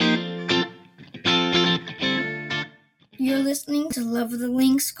listening to Love of the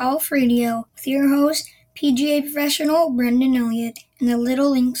Links Golf Radio with your host, PGA professional Brendan Elliott, and the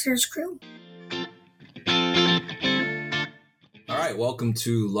Little Linksers crew. All right, welcome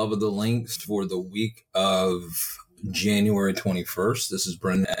to Love of the Links for the week of January 21st. This is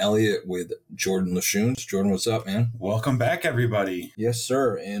Brendan Elliott with Jordan Lachouns. Jordan, what's up, man? Welcome back, everybody. Yes,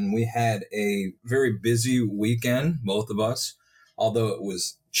 sir. And we had a very busy weekend, both of us, although it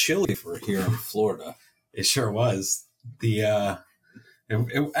was chilly for here in Florida. It sure was. It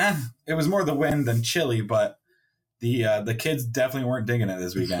was more the wind than chilly, but the kids definitely weren't digging it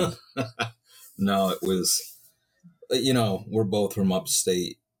this weekend. No, it was, we're both from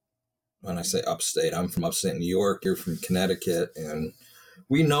upstate. When I say upstate, I'm from upstate New York. You're from Connecticut, and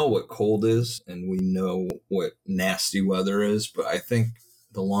we know what cold is, and we know what nasty weather is. But I think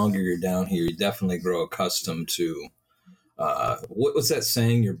the longer you're down here, you definitely grow accustomed to what's that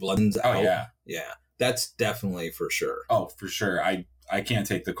saying? Your blood's out. Oh yeah, yeah. That's definitely for sure. Oh, for sure. I can't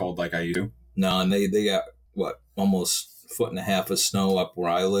take the cold like I used to. No, and they got almost 1.5 feet of snow up where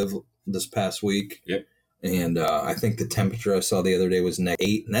I live this past week. Yep. And I think the temperature I saw the other day was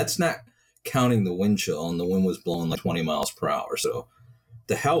 -8, and that's not counting the wind chill, and the wind was blowing like 20 miles per hour. So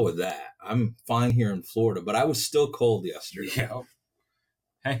the hell with that. I'm fine here in Florida, but I was still cold yesterday. Yeah.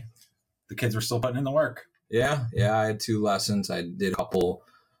 Hey, the kids were still putting in the work. Yeah. I had 2 lessons. I did a couple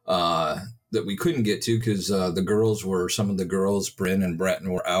that we couldn't get to because some of the girls, Bryn and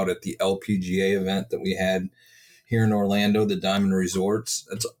Breton, were out at the LPGA event that we had here in Orlando, the Diamond Resorts.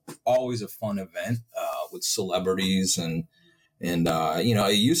 It's always a fun event with celebrities and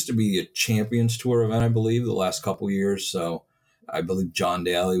it used to be a Champions Tour event, I believe, the last couple of years. So I believe John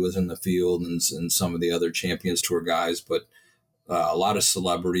Daly was in the field and some of the other Champions Tour guys, but a lot of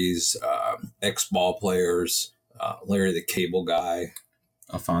celebrities, ex-ball players, Larry the Cable Guy.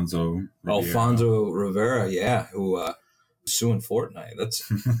 Alfonso Rivera, yeah, who suing Fortnite.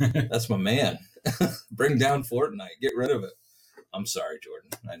 That's my man. Bring down Fortnite. Get rid of it. I'm sorry,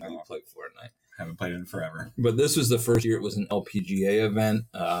 Jordan. I know you play Fortnite. Haven't played it in forever. But this was the first year it was an LPGA event,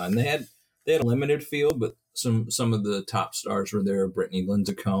 and they had a limited field, but some of the top stars were there. Brittany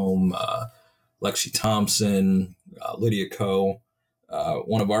Lincecum, Lexi Thompson, Lydia Ko.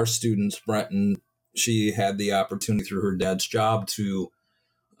 One of our students, Brenton, she had the opportunity through her dad's job to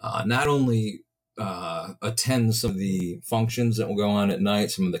not only attend some of the functions that will go on at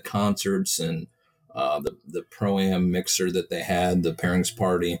night, some of the concerts and the Pro-Am mixer that they had, the pairings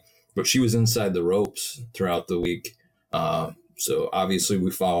party, but she was inside the ropes throughout the week. So obviously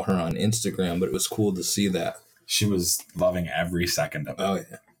we follow her on Instagram, but it was cool to see that. She was loving every second of it. Oh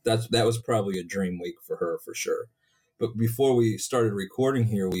yeah. That was probably a dream week for her for sure. But before we started recording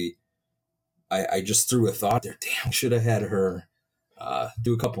here, I just threw a thought there. Damn, should have had her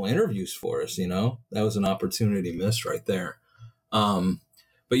do a couple interviews for us, That was an opportunity missed right there.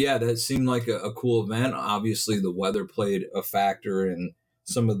 But yeah, that seemed like a cool event. Obviously, the weather played a factor, and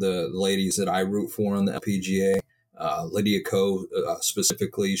some of the ladies that I root for on the LPGA, Lydia Ko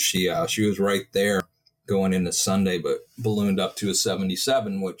specifically, she was right there going into Sunday, but ballooned up to a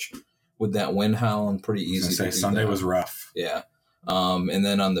 77, which with that wind howling, pretty easy to do. Sunday was rough. Yeah. And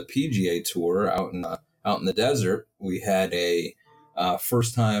then on the PGA Tour out in the desert, we had a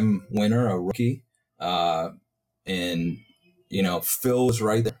first-time winner, a rookie, and Phil was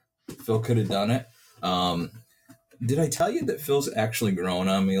right there. Phil could have done it. Did I tell you that Phil's actually grown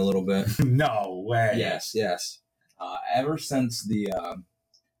on me a little bit? No way. Yes. Ever since the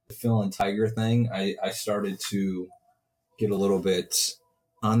Phil and Tiger thing, I started to get a little bit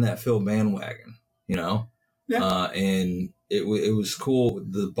on that Phil bandwagon, Yeah. And it was cool.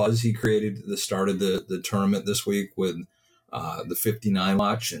 The buzz he created at the start of the tournament this week with the 59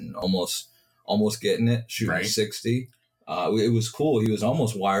 watch and almost getting it, shooting right. 60. It was cool. He was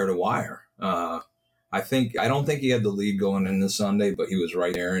almost wire to wire. I don't think he had the lead going into Sunday, but he was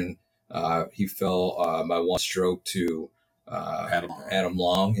right there, and he fell by one stroke to Adam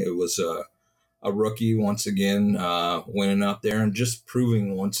Long. It was a rookie once again, winning out there and just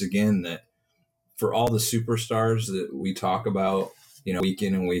proving once again that for all the superstars that we talk about, week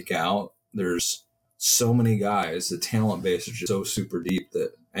in and week out, there's so many guys. The talent base is just so super deep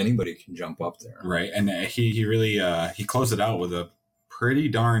that anybody can jump up there. Right. And he really he closed it out with a pretty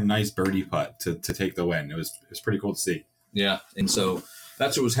darn nice birdie putt to take the win. It was pretty cool to see. Yeah. And so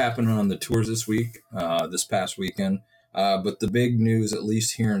that's what was happening on the tours this week, this past weekend. But the big news, at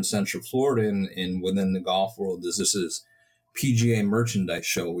least here in Central Florida and within the golf world, is this is PGA Merchandise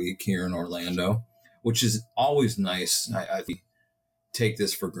Show Week here in Orlando, which is always nice. I take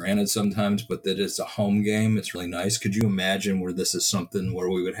this for granted sometimes, but that it's a home game. It's really nice. Could you imagine where this is something where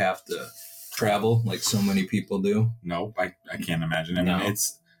we would have to travel like so many people do? Nope, I can't imagine. I No. mean,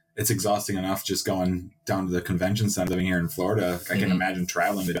 it's exhausting enough just going down to the convention center living here in Florida. I can imagine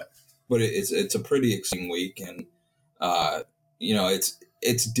traveling to that. But it's a pretty exciting week, and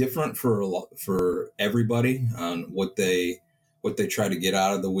it's different for everybody on what they try to get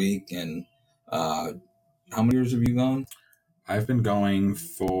out of the week. And how many years have you gone? I've been going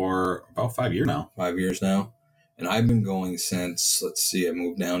for about 5 years now. 5 years now, and I've been going since, let's see, I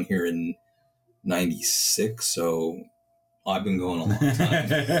moved down here in '96, so I've been going a long time.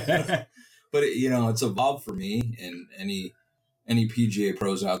 But it's evolved for me, and any PGA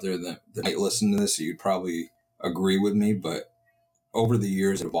pros out there that might listen to this, you'd probably agree with me. But over the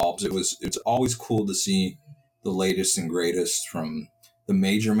years, it evolves. It's always cool to see the latest and greatest from the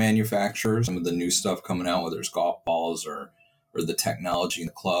major manufacturers, some of the new stuff coming out, whether it's golf balls or the technology in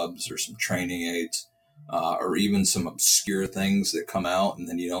the clubs or some training aids, or even some obscure things that come out and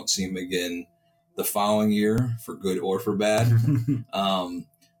then you don't see them again the following year, for good or for bad.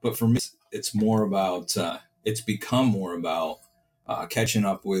 But for me, it's more about, it's become more about catching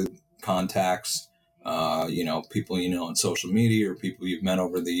up with contacts, people on social media or people you've met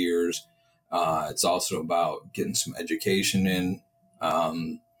over the years. It's also about getting some education in,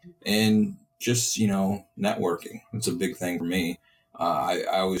 and just, networking. It's a big thing for me. I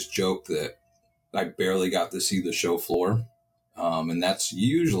always joke that I barely got to see the show floor. And that's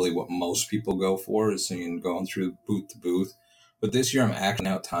usually what most people go for, is going through booth to booth. But this year I'm acting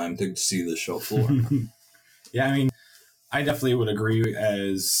out time to see the show floor. Yeah, I mean, I definitely would agree,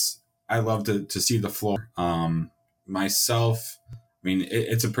 as I love to see the floor. Myself, I mean,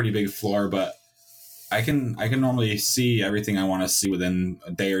 it's a pretty big floor, but I can normally see everything I want to see within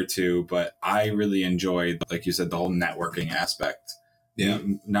a day or two, but I really enjoy, like you said, the whole networking aspect. Yeah.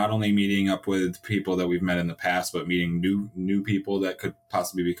 Not only meeting up with people that we've met in the past, but meeting new people that could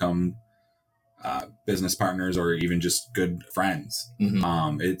possibly become business partners or even just good friends.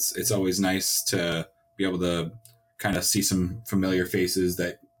 Mm-hmm. It's always nice to be able to kind of see some familiar faces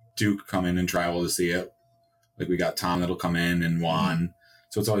that do come in and travel to see it. Like we got Tom that'll come in, and Juan. Mm-hmm.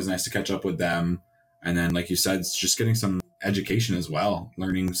 So it's always nice to catch up with them. And then, like you said, it's just getting some education as well,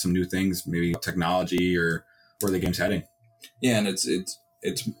 learning some new things, maybe technology or where the game's heading. Yeah, and it's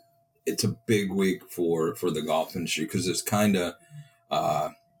a big week for the golf industry, because it's kind of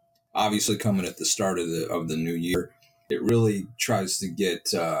obviously coming at the start of the new year. It really tries to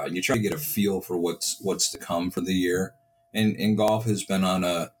get you try to get a feel for what's to come for the year, and golf has been on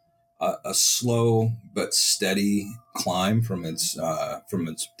a slow but steady climb from its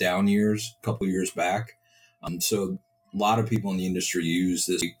down years a couple years back. So a lot of people in the industry use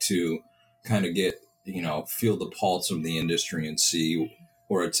this week to kind of get, feel the pulse of the industry and see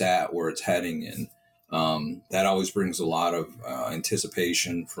where it's at, where it's heading. And that always brings a lot of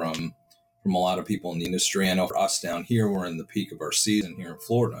anticipation from a lot of people in the industry. I know for us down here, we're in the peak of our season here in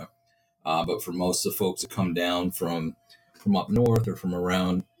Florida. But for most of the folks that come down from up north or from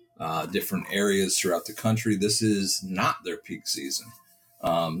around different areas throughout the country, this is not their peak season.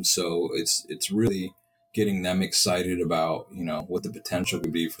 So it's really getting them excited about, what the potential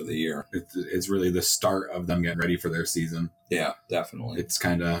could be for the year. It's really the start of them getting ready for their season. Yeah, definitely. It's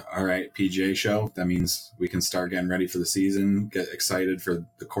kind of, all right, PGA show. That means we can start getting ready for the season, get excited for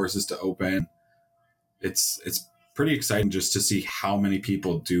the courses to open. It's pretty exciting just to see how many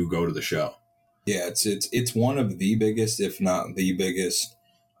people do go to the show. Yeah, it's one of the biggest, if not the biggest,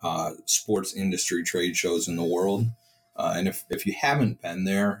 sports industry trade shows in the world. And if you haven't been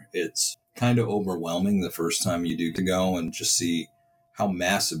there, it's kind of overwhelming the first time you do to go and just see how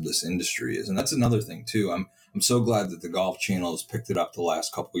massive this industry is. And that's another thing too. I'm so glad that the Golf Channel has picked it up the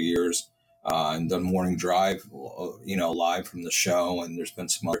last couple of years, and done Morning Drive, live from the show. And there's been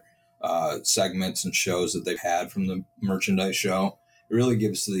some other segments and shows that they've had from the merchandise show. It really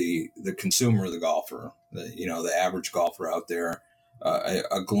gives the consumer, the golfer, the average golfer out there,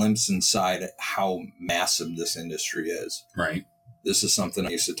 a glimpse inside how massive this industry is. Right. This is something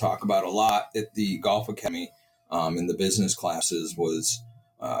I used to talk about a lot at the Golf Academy, in the business classes was,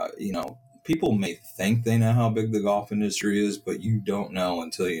 people may think they know how big the golf industry is, but you don't know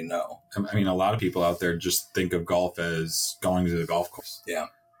until you know. I mean, a lot of people out there just think of golf as going to the golf course. Yeah.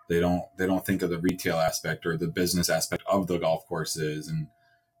 They don't think of the retail aspect or the business aspect of the golf courses and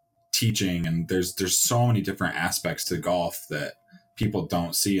teaching. And there's so many different aspects to golf that people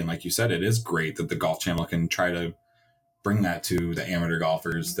don't see. And like you said, it is great that the Golf Channel can try to bring that to the amateur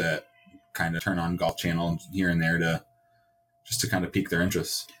golfers that kind of turn on Golf Channel here and there to kind of pique their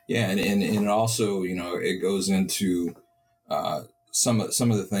interest. Yeah. And also, it goes into, some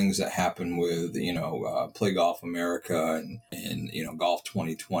of the things that happen with Play Golf America and Golf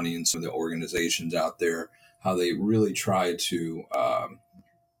 2020 and some of the organizations out there, how they really try to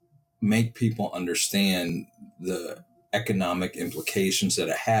make people understand the economic implications that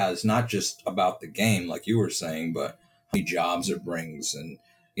it has, not just about the game, like you were saying, but how many jobs it brings. And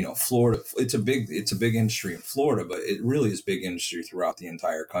Florida, it's a big industry in Florida, but it really is big industry throughout the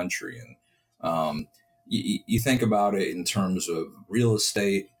entire country. And you think about it in terms of real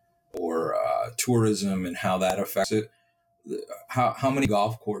estate or tourism and how that affects it. How many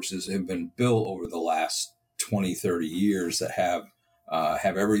golf courses have been built over the last 20, 30 years that have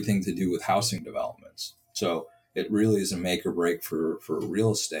everything to do with housing developments? So it really is a make or break for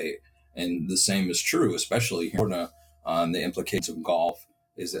real estate. And the same is true, especially here on the implications of golf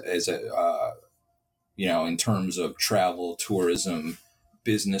is in terms of travel, tourism,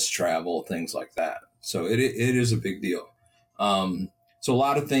 business travel, things like that. So it is a big deal. So a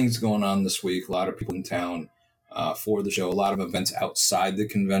lot of things going on this week, a lot of people in town for the show, a lot of events outside the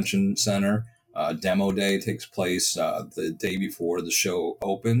convention center. Demo day takes place the day before the show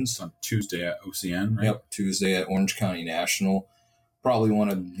opens. On Tuesday at OCN, right? Yep, Tuesday at Orange County National. Probably one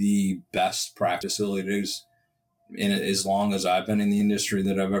of the best practice facilities in as long as I've been in the industry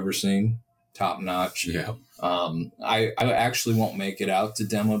that I've ever seen. Top notch. Yeah. I actually won't make it out to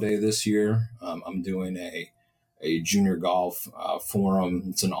demo day this year. I'm doing a junior golf forum.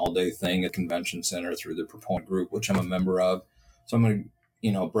 It's an all-day thing at Convention Center through the Proponent Group, which I'm a member of. So I'm going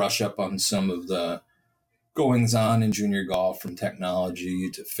to, brush up on some of the goings on in junior golf, from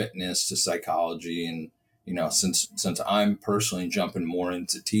technology to fitness to psychology. And, since I'm personally jumping more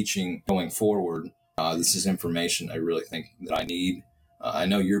into teaching going forward, this is information I really think that I need. I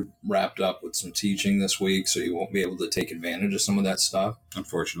know you're wrapped up with some teaching this week, so you won't be able to take advantage of some of that stuff.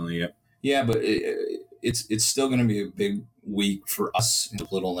 Unfortunately, yep. Yeah, but it's still going to be a big week for us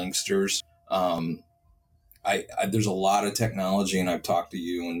Little Linksters. There's a lot of technology, and I've talked to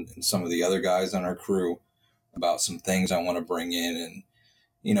you and some of the other guys on our crew about some things I want to bring in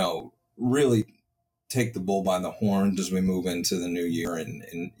and, really take the bull by the horns as we move into the new year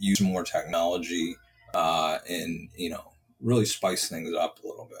and use more technology and, really spice things up a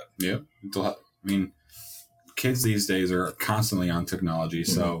little bit. Yeah. Kids these days are constantly on technology,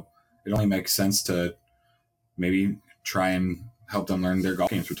 so it only makes sense to maybe try and help them learn their golf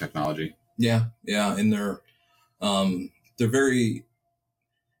game through technology. Yeah. And they're very,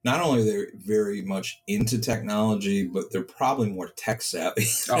 not only they're very much into technology, but they're probably more tech savvy.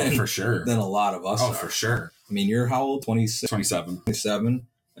 For sure. Than a lot of us are. For sure. You're how old? 26? 27,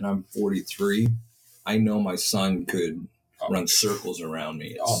 and I'm 43. I know my son could run circles around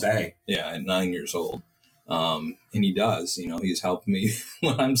me all day. Yeah, at 9 years old. And he does, he's helped me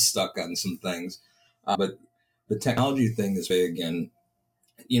when I'm stuck on some things. But the technology thing is big, and,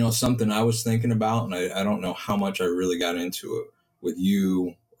 something I was thinking about, and I don't know how much I really got into it with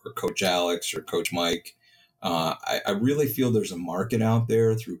you or Coach Alex or Coach Mike. I really feel there's a market out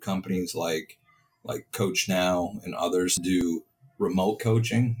there through companies like Coach Now and others do remote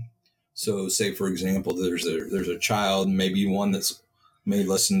coaching. So say, for example, there's a child, maybe one that's may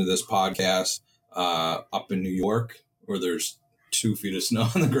listen to this podcast up in New York, where there's 2 feet of snow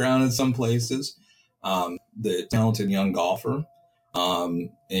on the ground in some places, the talented young golfer.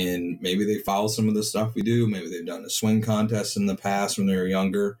 And maybe they follow some of the stuff we do. Maybe they've done a swing contest in the past when they were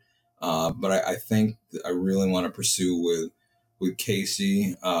younger. But I think I really want to pursue with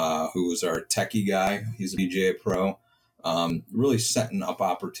Casey, who is our techie guy. He's a PGA pro. Really setting up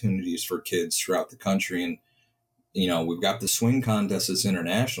opportunities for kids throughout the country. And, we've got the swing contest that's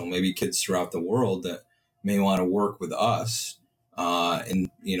international, maybe kids throughout the world that may want to work with us,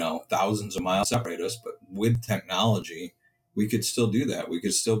 and, thousands of miles separate us, but with technology, we could still do that. We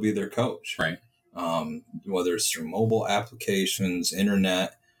could still be their coach. Right. Whether it's through mobile applications,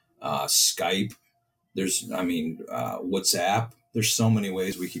 internet, Skype, there's, WhatsApp, there's so many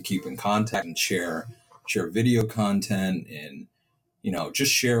ways we could keep in contact and share video content and,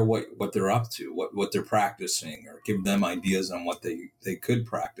 just share what they're up to, what they're practicing, or give them ideas on what they could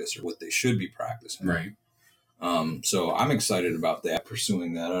practice or what they should be practicing. Right. So I'm excited about that,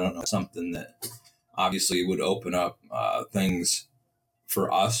 pursuing that. I don't know, something that obviously would open up things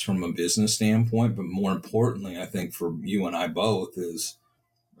for us from a business standpoint, but more importantly, I think for you and I both is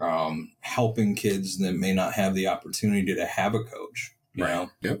helping kids that may not have the opportunity to have a coach. You know?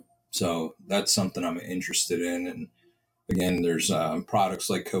 Yep. So that's something I'm interested in. And again, there's products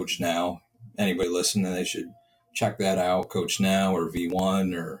like Coach Now. Anybody listening, they should check that out, Coach Now or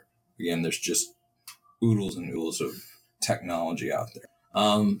V1, or again, there's just oodles and oodles of technology out there.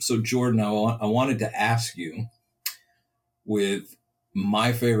 So Jordan, I wanted to ask you, with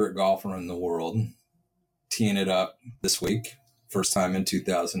my favorite golfer in the world, teeing it up this week, first time in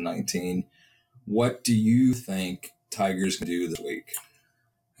 2019. What do you think Tiger's going to do this week?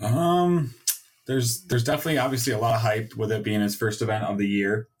 There's definitely obviously a lot of hype with it being his first event of the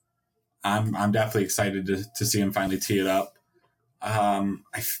year. I'm definitely excited to see him finally tee it up.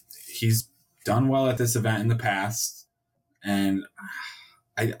 He's done well at this event in the past, and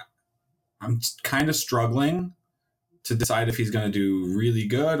I'm kind of struggling to decide if he's going to do really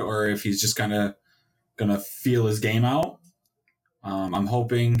good or if he's just gonna feel his game out. I'm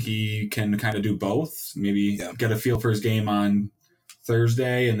hoping he can kind of do both. Maybe get a feel for his game on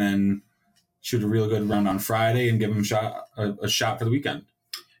Thursday and then shoot a real good round on Friday and give him a shot for the weekend.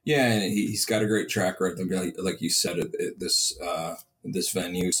 Yeah, and he's got a great track record, like you said, at this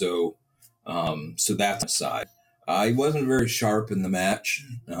venue. So that's aside. He wasn't very sharp in the match,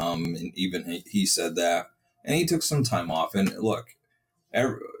 and even he said that. And he took some time off. And look,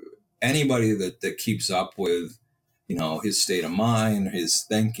 anybody that keeps up with, his state of mind, his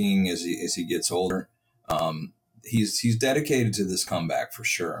thinking as he gets older, he's dedicated to this comeback for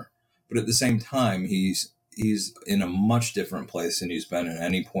sure. But at the same time, he's in a much different place than he's been at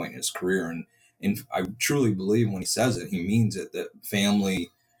any point in his career. And I truly believe when he says it, he means it, that family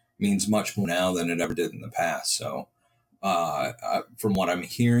means much more now than it ever did in the past. So from what I'm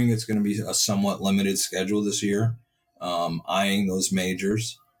hearing, it's going to be a somewhat limited schedule this year, eyeing those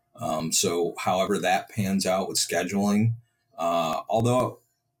majors. So however that pans out with scheduling, although,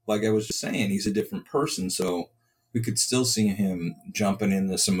 like I was just saying, he's a different person. So we could still see him jumping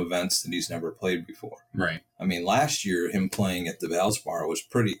into some events that he's never played before. Right. I mean, last year, him playing at the Valspar was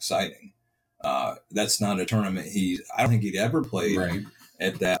pretty exciting. That's not a tournament I don't think he'd ever played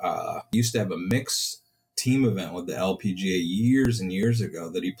at that. Used to have a mixed team event with the LPGA years and years ago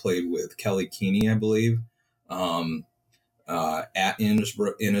that he played with Kelly Keeney, I believe, at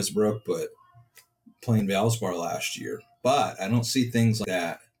Innisbrook, but playing Valspar last year. But I don't see things like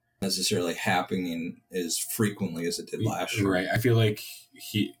that necessarily happening as frequently as it did last year. Right. I feel like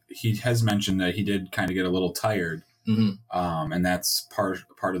he has mentioned that he did kind of get a little tired. Mm-hmm. And that's part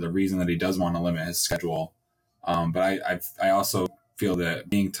of the reason that he does want to limit his schedule. But I also feel that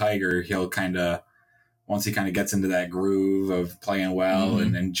being Tiger, he'll once he kind of gets into that groove of playing well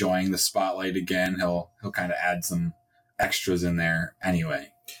and enjoying the spotlight again, he'll kind of add some extras in there anyway.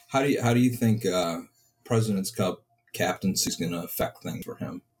 How do you think President's Cup captaincy is going to affect things for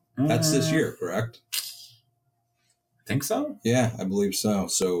him? That's this year, correct? I think so. Yeah, I believe so.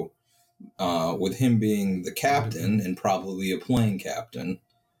 So with him being the captain and probably a playing captain,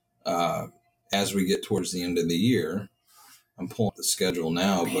 as we get towards the end of the year, I'm pulling up the schedule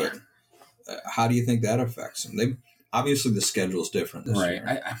now, but how do you think that affects him? Obviously the schedule's different this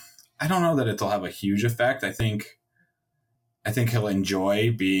year. I don't know that it'll have a huge effect. I think he'll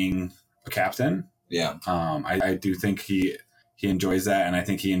enjoy being a captain. Yeah. I do think he enjoys that, and I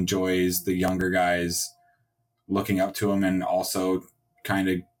think he enjoys the younger guys looking up to him and also kind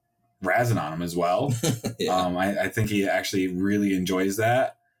of razzing on him as well. Yeah. I think he actually really enjoys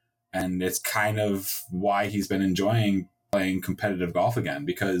that, and it's kind of why he's been enjoying playing competitive golf again,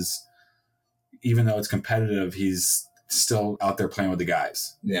 because even though it's competitive, he's still out there playing with the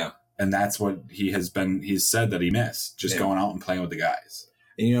guys. Yeah. And that's what he's said that he missed, just going out and playing with the guys.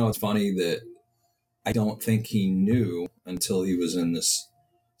 And it's funny that I don't think he knew until he was in this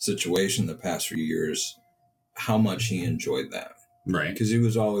situation the past few years how much he enjoyed that. Right. Because he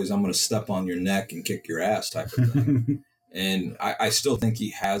was always, I'm going to step on your neck and kick your ass type of thing. And I still think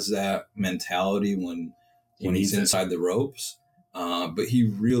he has that mentality when he's inside the ropes. But he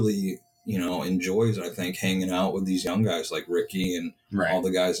really, enjoys, I think, hanging out with these young guys like Ricky and all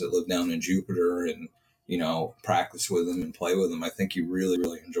the guys that live down in Jupiter and, practice with them and play with them. I think he really,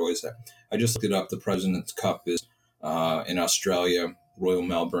 really enjoys that. I just looked it up. The President's Cup is in Australia, Royal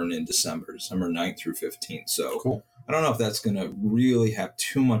Melbourne in December 9th through 15th. So cool. I don't know if that's going to really have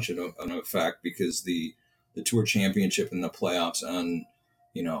too much of an effect, because the Tour Championship and the playoffs on,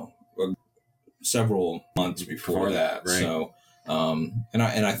 several months before that. Right. So, and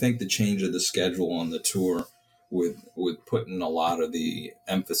I think the change of the schedule on the tour with putting a lot of the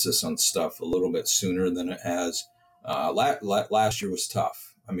emphasis on stuff a little bit sooner than it has. Last year was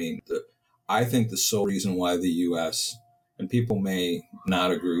tough. I mean, I think the sole reason why the U.S., and people may not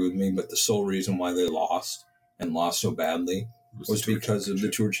agree with me, but the sole reason why they lost so badly was because of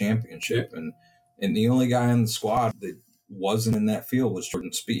the Tour Championship. Yeah. And the only guy on the squad that wasn't in that field was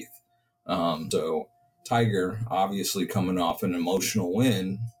Jordan Spieth. So Tiger, obviously coming off an emotional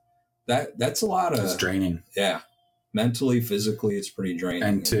win, that's a lot of... It's draining. Yeah. Mentally, physically, it's pretty draining.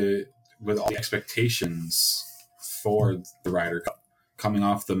 And with all the expectations for the Ryder Cup, coming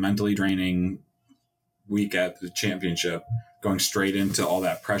off the mentally draining week at the championship, going straight into all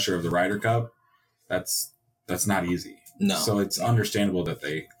that pressure of the Ryder Cup, that's not easy. No. So it's understandable that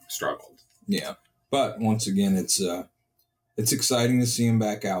they struggled. Yeah. But once again, it's exciting to see them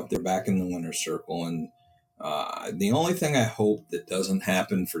back out there, back in the winner's circle. And the only thing I hope that doesn't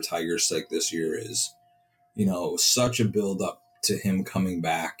happen for Tiger's sake this year is, such a build up to him coming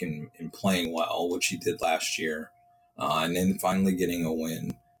back and playing well, which he did last year, and then finally getting a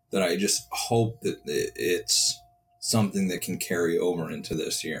win, that I just hope that it's something that can carry over into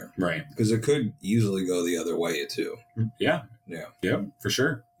this year. Right. Because it could easily go the other way, too. Yeah. Yeah. Yeah, for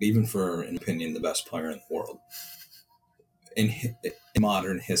sure. Even for, in opinion, the best player in the world. In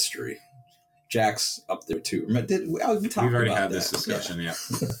modern history. Jack's up there, too. We've already had this discussion, yeah.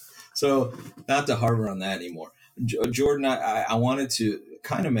 So, not to harbor on that anymore. Jordan, I wanted to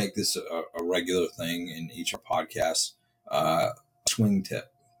kind of make this a regular thing in each of our podcasts, swing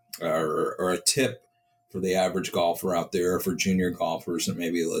tip or a tip for the average golfer out there, for junior golfers that may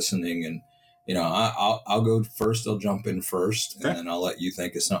be listening. And, I'll go first. I'll jump in first, and then I'll let you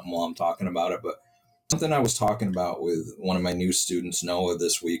think of something while I'm talking about it. But something I was talking about with one of my new students, Noah,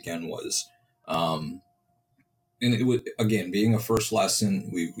 this weekend was, and it was, again, being a first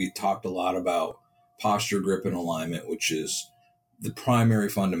lesson, we talked a lot about posture, grip, and alignment, which is the primary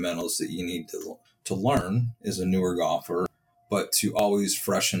fundamentals that you need to learn as a newer golfer, but to always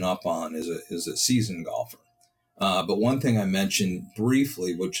freshen up on as a seasoned golfer. But one thing I mentioned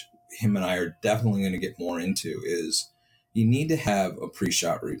briefly, which him and I are definitely going to get more into, is you need to have a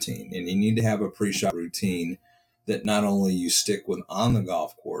pre-shot routine. And you need to have a pre-shot routine that not only you stick with on the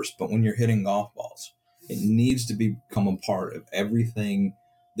golf course, but when you're hitting golf balls. It needs to become a part of everything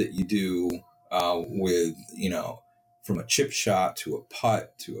that you do with, from a chip shot to a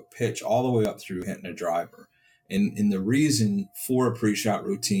putt to a pitch, all the way up through hitting a driver. And the reason for a pre-shot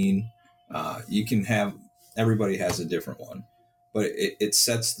routine, you can have, everybody has a different one, but it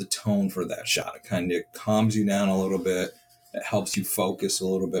sets the tone for that shot. It kind of calms you down a little bit. It helps you focus a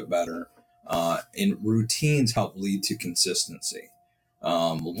little bit better. And routines help lead to consistency.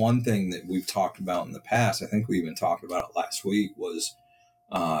 One thing that we've talked about in the past, I think we even talked about it last week, was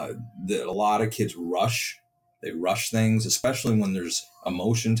that a lot of kids rush. They rush things, especially when there's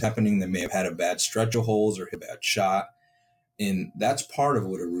emotions happening. They may have had a bad stretch of holes or hit a bad shot. And that's part of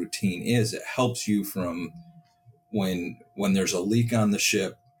what a routine is. It helps you from when there's a leak on the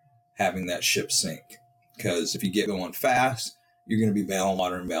ship, having that ship sink. Because if you get going fast, you're going to be bailing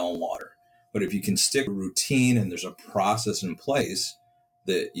water. But if you can stick a routine and there's a process in place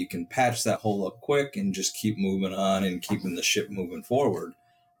that you can patch that hole up quick and just keep moving on and keeping the ship moving forward,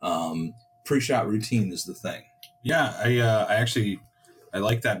 pre-shot routine is the thing. Yeah, I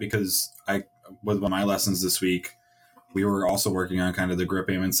like that, because with my lessons this week, we were also working on kind of the grip,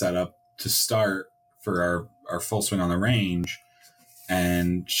 aim, and setup to start for our full swing on the range.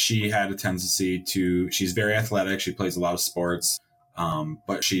 And she had a tendency she's very athletic. She plays a lot of sports,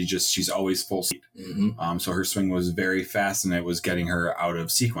 but she's always full speed. Mm-hmm. So her swing was very fast, and it was getting her out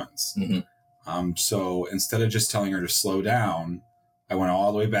of sequence. Mm-hmm. So instead of just telling her to slow down, I went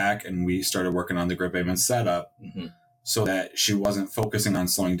all the way back and we started working on the grip, aim, and setup, mm-hmm. so that she wasn't focusing on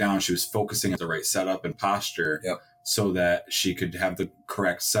slowing down. She was focusing on the right setup and posture, yep. so that she could have the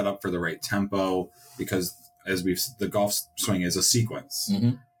correct setup for the right tempo, because the golf swing is a sequence.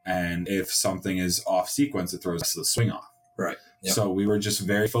 Mm-hmm. And if something is off sequence, it throws the swing off. Right. Yep. So we were just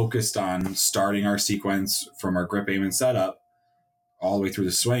very focused on starting our sequence from our grip, aim, and setup all the way through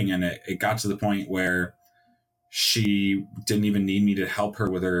the swing. And it got to the point where she didn't even need me to help her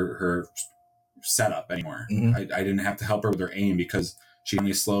with her setup anymore. Mm-hmm. I didn't have to help her with her aim, because she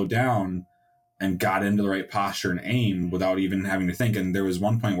only slowed down and got into the right posture and aim without even having to think. And there was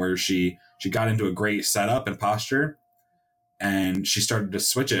one point where she got into a great setup and posture, and she started to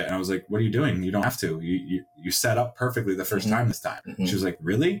switch it. And I was like, what are you doing? You don't have to. You set up perfectly the first mm-hmm. time this time. Mm-hmm. She was like,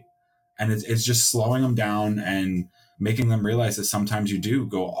 really? And it's just slowing them down and making them realize that sometimes you do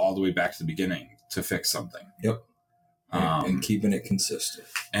go all the way back to the beginning to fix something. Yep. And keeping it consistent.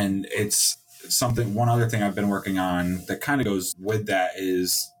 And it's something, one other thing I've been working on that kind of goes with that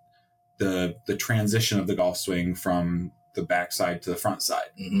is the transition of the golf swing from the backside to the front side.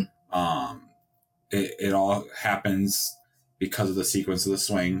 Mm-hmm. It all happens because of the sequence of the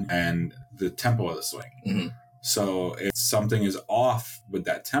swing and the tempo of the swing. Mm-hmm. So if something is off with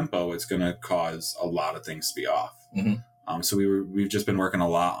that tempo, it's going to cause a lot of things to be off. Mm-hmm. So we've just been working a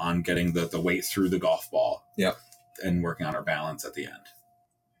lot on getting the weight through the golf ball. Yep. And working on our balance at the end.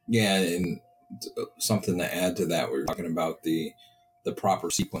 Yeah, and something to add to that, we were talking about the proper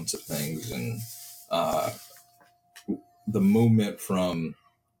sequence of things, and the movement from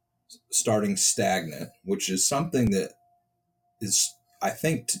starting stagnant, which is something that is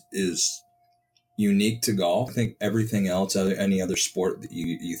unique to golf. I think everything else, any other sport that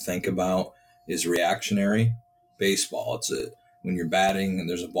you think about, is reactionary. Baseball, when you're batting and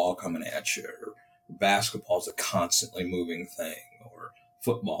there's a ball coming at you, or basketball is a constantly moving thing, or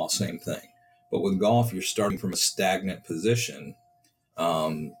football, same thing. But with golf, you're starting from a stagnant position,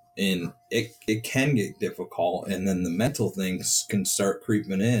 and it can get difficult, and then the mental things can start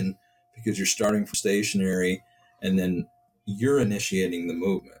creeping in because you're starting from stationary, and then you're initiating the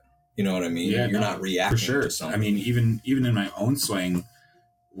movement. You know what I mean? Yeah, you're not reacting for sure. to something. I mean, even in my own swing,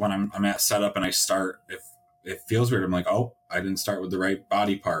 when I'm at setup and I start, if it feels weird, I'm like, oh, I didn't start with the right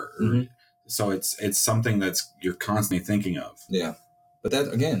body part. So it's something that's you're constantly thinking of. Yeah. But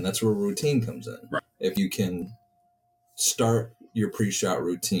that's where routine comes in. Right. If you can start your pre-shot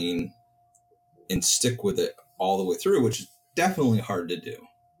routine and stick with it all the way through, which is definitely hard to do.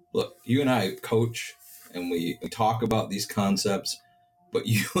 Look, you and I coach and we talk about these concepts, but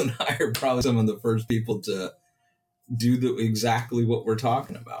you and I are probably some of the first people to do exactly what we're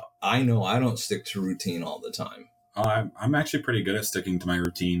talking about. I know I don't stick to routine all the time. Oh, I'm actually pretty good at sticking to my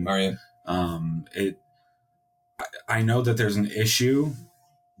routine. Are you? I know that there's an issue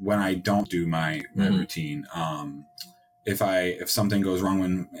when I don't do my routine. If something goes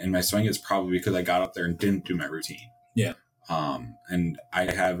wrong in my swing, it's probably because I got up there and didn't do my routine. Yeah. And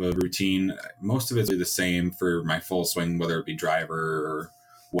I have a routine. Most of it's the same for my full swing, whether it be driver or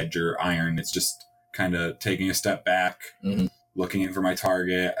wedge or iron. It's just kind of taking a step back, looking in for my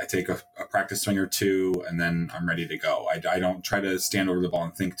target. I take a practice swing or two, and then I'm ready to go. I don't try to stand over the ball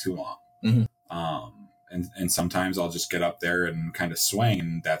and think too long. And sometimes I'll just get up there and kind of swing,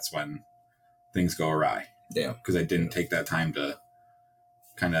 and that's when things go awry. Yeah. Because I didn't take that time to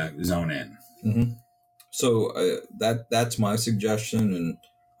kind of zone in. So that's my suggestion, and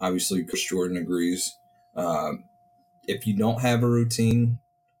obviously Chris Jordan agrees. If you don't have a routine,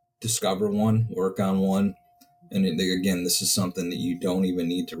 discover one, work on one. And again, this is something that you don't even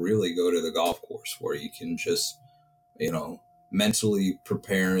need to really go to the golf course for. You can just, mentally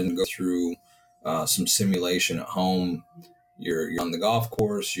prepare and go through some simulation at home. You're on the golf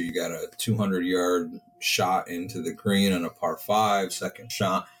course. You got a 200-yard shot into the green on a par 5, second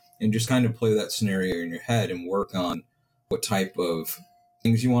shot, and just kind of play that scenario in your head and work on what type of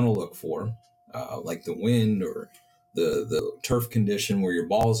things you want to look for, like the wind or the turf condition where your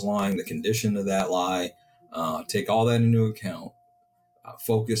ball's lying, the condition of that lie. Take all that into account.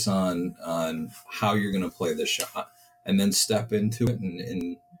 Focus on how you're going to play the shot, and then step into it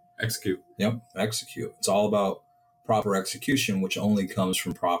and execute. Yep, execute. It's all about proper execution, which only comes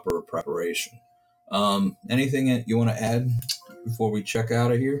from proper preparation. Anything that you want to add before we check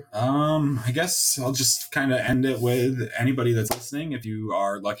out of here? I guess I'll just kind of end it with anybody that's listening. If you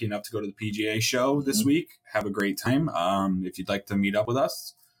are lucky enough to go to the PGA show this week, have a great time. If you'd like to meet up with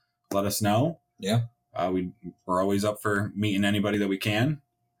us, let us know. Yeah. We're always up for meeting anybody that we can.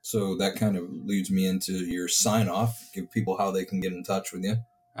 So that kind of leads me into your sign off. Give people how they can get in touch with you.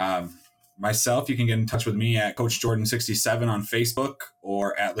 Myself, you can get in touch with me at Coach Jordan 67 on Facebook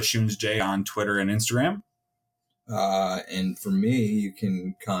or at Lashunes J on Twitter and Instagram. And for me, you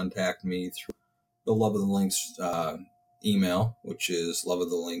can contact me through the Love of the Links email, which is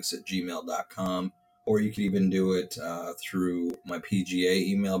loveofthelinks@gmail.com. Or you could even do it through my PGA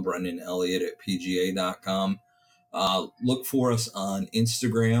email, BrendanElliott@pga.com. Look for us on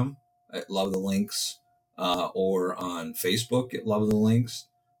Instagram at Love of the Links or on Facebook at Love of the Links.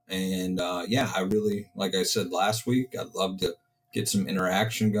 And I really, like I said last week, I'd love to get some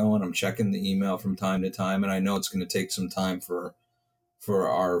interaction going. I'm checking the email from time to time, and I know it's going to take some time for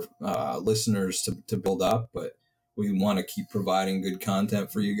our listeners to build up, but we want to keep providing good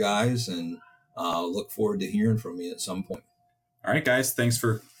content for you guys, and look forward to hearing from you at some point. All right, guys. Thanks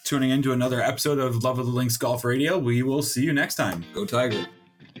for tuning in to another episode of Love of the Links Golf Radio. We will see you next time. Go Tiger.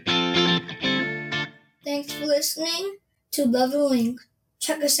 Thanks for listening to Love of the Links.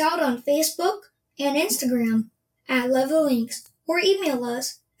 Check us out on Facebook and Instagram at Love of the Links, or email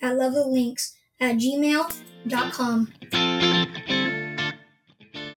us at loveofthelinks@gmail.com.